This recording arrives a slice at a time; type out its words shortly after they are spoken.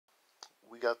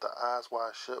got the Eyes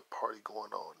Wide Shut party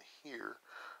going on here.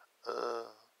 Uh,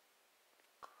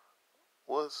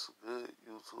 what's good,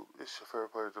 YouTube? It's your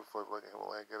favorite player to play like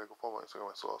Himalayan. Gotta go follow my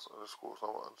Instagram sauce underscore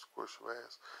summer underscore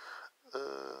Shabazz.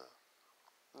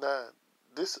 Nah,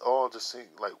 this all just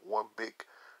seemed like one big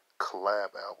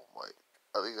collab album. Like,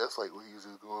 I think that's like what he's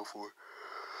just going for.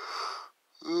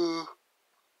 Uh,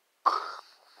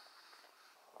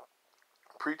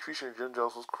 Preach featuring Jim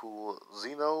Jones was cool.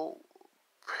 Zeno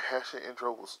Passion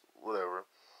intro was whatever.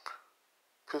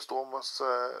 Pistol on My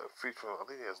Side featuring, I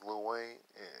think it has Lil Wayne,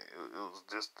 and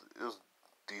it was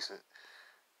decent.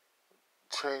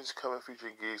 Change Coming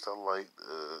featuring Gigs I liked.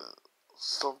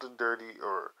 Something Dirty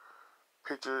or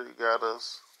Picture Got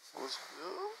Us it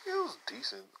was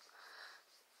decent.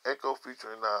 Echo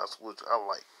featuring Nas, which I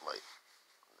like. Like,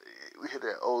 we had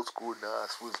that old school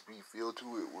Nas Swizz Beatz feel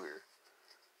to it where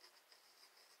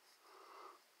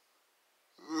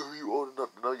you old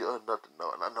enough to know, you're old enough to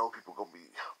know. And I know people gonna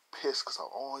be pissed because I'm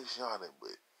always yawning,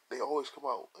 but they always come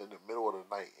out in the middle of the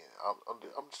night, and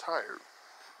I'm tired.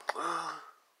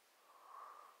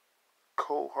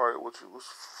 Cold Heart, which was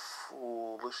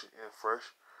foolish and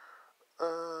fresh.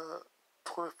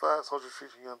 25 Soldier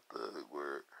featuring Young Thug,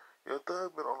 where Young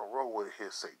Thug been on the road with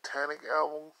his Satanic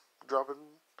album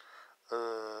dropping.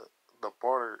 The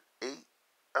Barter 8,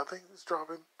 I think it's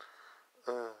dropping.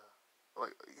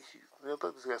 Like, Young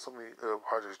Thug has got so many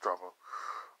projects dropping.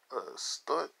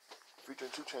 Stunt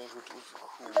featuring 2 Chainz, which was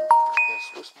cool. And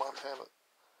Swiss Montana,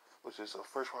 which is a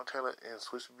Fresh Montana and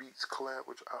Swizz Beatz collab,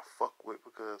 which I fuck with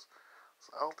because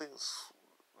I don't think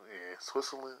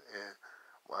Switzerland and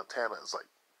Montana is like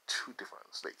 2 different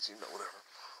states, whatever.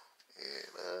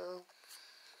 And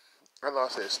I know I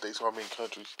said states, so I mean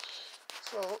countries.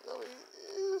 So I mean,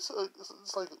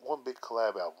 it's like one big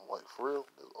collab album. Like, for real,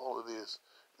 that's all it is.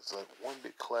 It's like one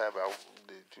big collab album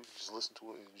that you can just listen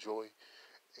to it, enjoy,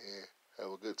 and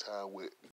have a good time with.